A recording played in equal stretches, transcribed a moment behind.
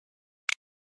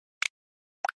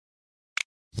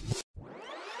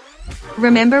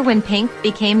Remember when pink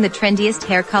became the trendiest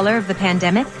hair color of the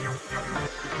pandemic?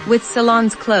 With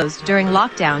salons closed during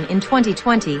lockdown in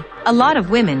 2020, a lot of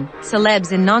women,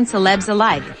 celebs and non-celebs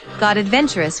alike, got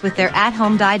adventurous with their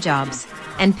at-home dye jobs,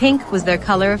 and pink was their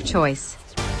color of choice.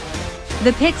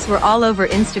 The pics were all over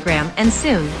Instagram, and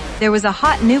soon, there was a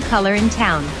hot new color in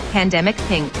town, pandemic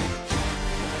pink.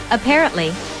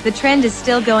 Apparently, the trend is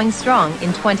still going strong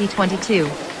in 2022.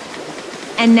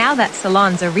 And now that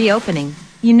salons are reopening,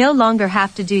 you no longer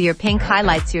have to do your pink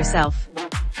highlights yourself.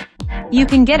 You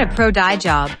can get a pro dye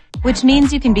job, which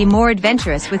means you can be more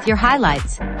adventurous with your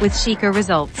highlights, with chicer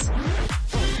results.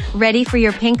 Ready for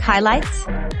your pink highlights?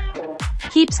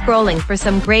 Keep scrolling for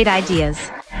some great ideas.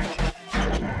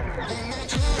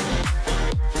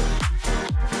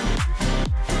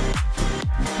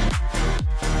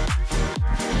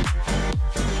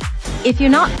 If you're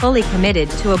not fully committed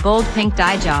to a bold pink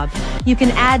dye job, you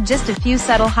can add just a few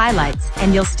subtle highlights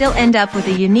and you'll still end up with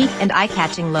a unique and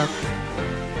eye-catching look.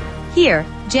 Here,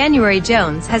 January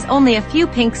Jones has only a few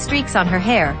pink streaks on her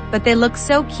hair, but they look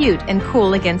so cute and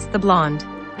cool against the blonde.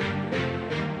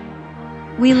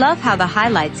 We love how the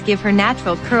highlights give her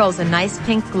natural curls a nice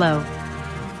pink glow.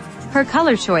 Her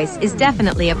color choice is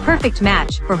definitely a perfect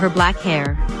match for her black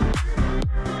hair.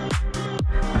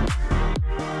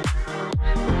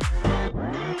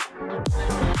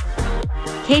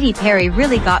 Katy Perry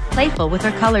really got playful with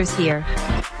her colors here.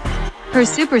 Her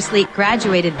super sleek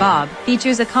graduated bob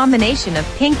features a combination of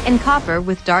pink and copper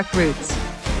with dark roots.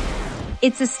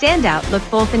 It's a standout look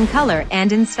both in color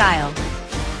and in style.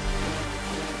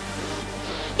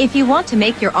 If you want to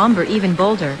make your ombre even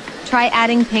bolder, try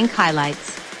adding pink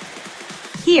highlights.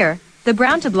 Here, the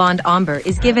brown to blonde ombre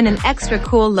is given an extra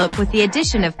cool look with the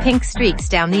addition of pink streaks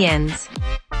down the ends.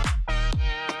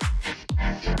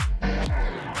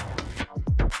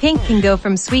 Pink can go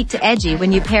from sweet to edgy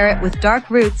when you pair it with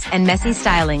dark roots and messy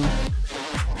styling.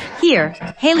 Here,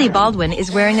 Hailey Baldwin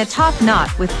is wearing a top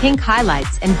knot with pink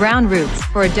highlights and brown roots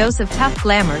for a dose of tough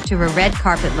glamour to her red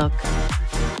carpet look.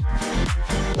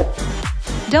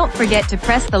 Don't forget to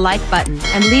press the like button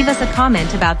and leave us a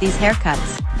comment about these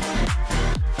haircuts.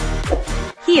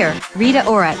 Here, Rita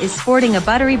Ora is sporting a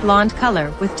buttery blonde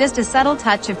color with just a subtle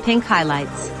touch of pink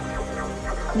highlights.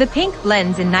 The pink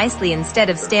blends in nicely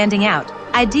instead of standing out,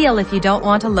 ideal if you don't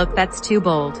want a look that's too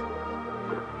bold.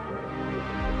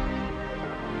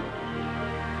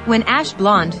 When ash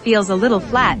blonde feels a little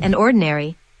flat and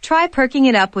ordinary, try perking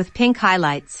it up with pink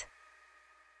highlights.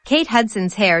 Kate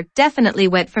Hudson's hair definitely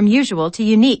went from usual to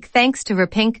unique thanks to her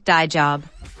pink dye job.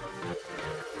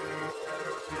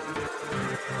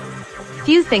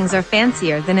 Few things are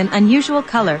fancier than an unusual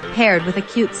color paired with a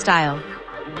cute style.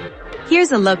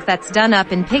 Here's a look that's done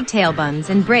up in pigtail buns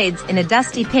and braids in a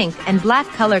dusty pink and black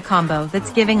color combo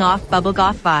that's giving off bubble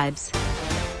goth vibes.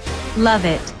 Love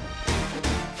it!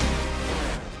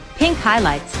 Pink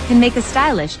highlights can make a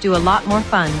stylish do a lot more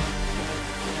fun.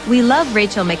 We love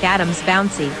Rachel McAdams'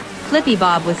 bouncy, flippy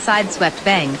bob with side-swept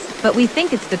bangs, but we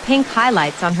think it's the pink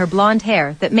highlights on her blonde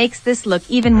hair that makes this look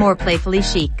even more playfully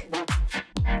chic.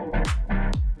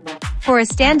 For a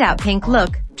standout pink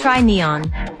look, try neon.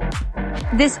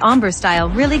 This ombre style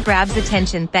really grabs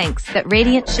attention thanks to that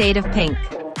radiant shade of pink.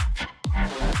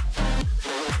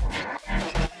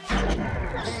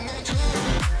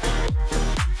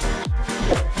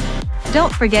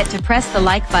 Don't forget to press the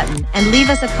like button and leave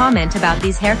us a comment about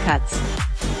these haircuts.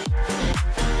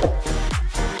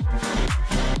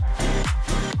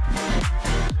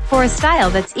 For a style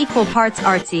that's equal parts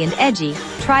artsy and edgy,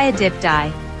 try a dip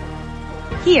dye.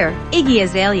 Here, Iggy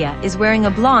Azalea is wearing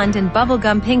a blonde and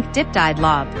bubblegum pink dip-dyed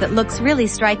lob that looks really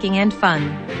striking and fun.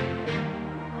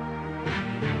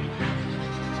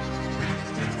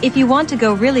 If you want to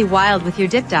go really wild with your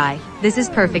dip dye, this is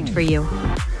perfect for you.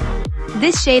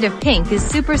 This shade of pink is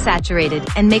super saturated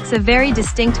and makes a very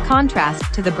distinct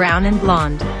contrast to the brown and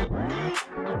blonde.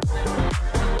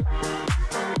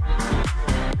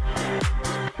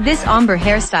 This ombre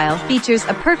hairstyle features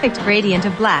a perfect gradient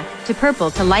of black to purple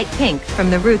to light pink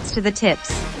from the roots to the tips.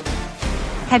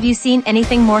 Have you seen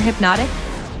anything more hypnotic?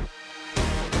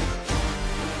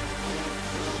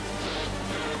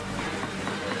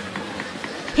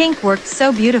 Pink works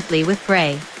so beautifully with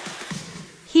gray.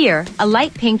 Here, a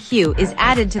light pink hue is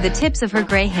added to the tips of her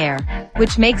gray hair,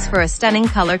 which makes for a stunning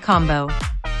color combo.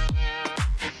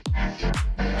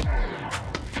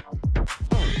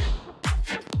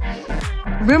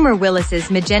 Rumor Willis's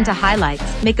magenta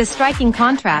highlights make a striking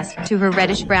contrast to her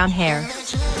reddish-brown hair.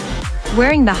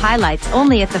 Wearing the highlights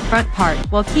only at the front part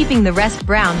while keeping the rest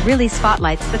brown really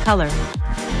spotlights the color.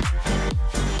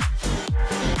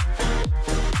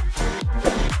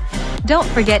 Don't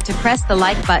forget to press the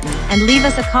like button and leave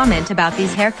us a comment about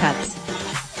these haircuts.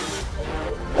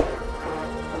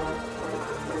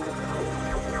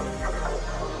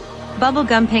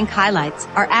 Bubblegum pink highlights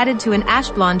are added to an ash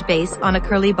blonde base on a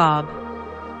curly bob.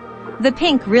 The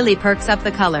pink really perks up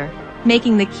the color,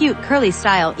 making the cute curly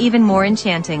style even more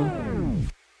enchanting.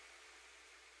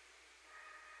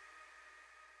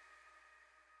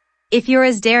 If you're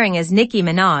as daring as Nicki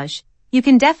Minaj, you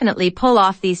can definitely pull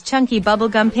off these chunky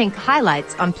bubblegum pink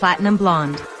highlights on platinum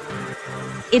blonde.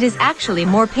 It is actually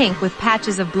more pink with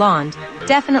patches of blonde,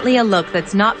 definitely a look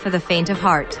that's not for the faint of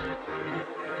heart.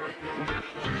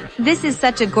 This is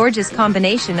such a gorgeous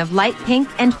combination of light pink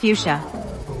and fuchsia.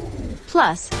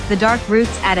 Plus, the dark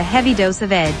roots add a heavy dose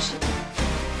of edge.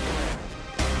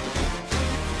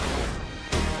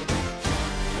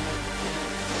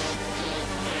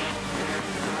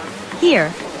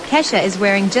 Here, Kesha is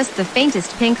wearing just the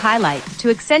faintest pink highlight to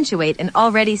accentuate an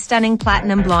already stunning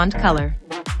platinum blonde color.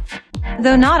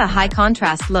 Though not a high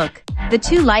contrast look, the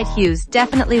two light hues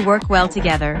definitely work well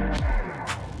together.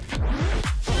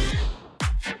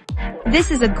 This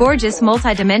is a gorgeous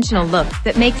multi-dimensional look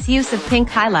that makes use of pink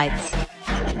highlights.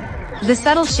 The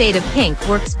subtle shade of pink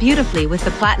works beautifully with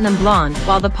the platinum blonde,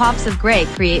 while the pops of gray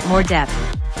create more depth.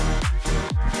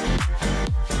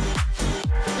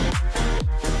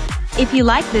 If you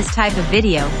like this type of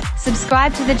video,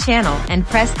 subscribe to the channel and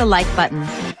press the like button.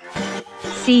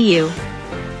 See you.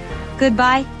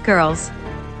 Goodbye, girls.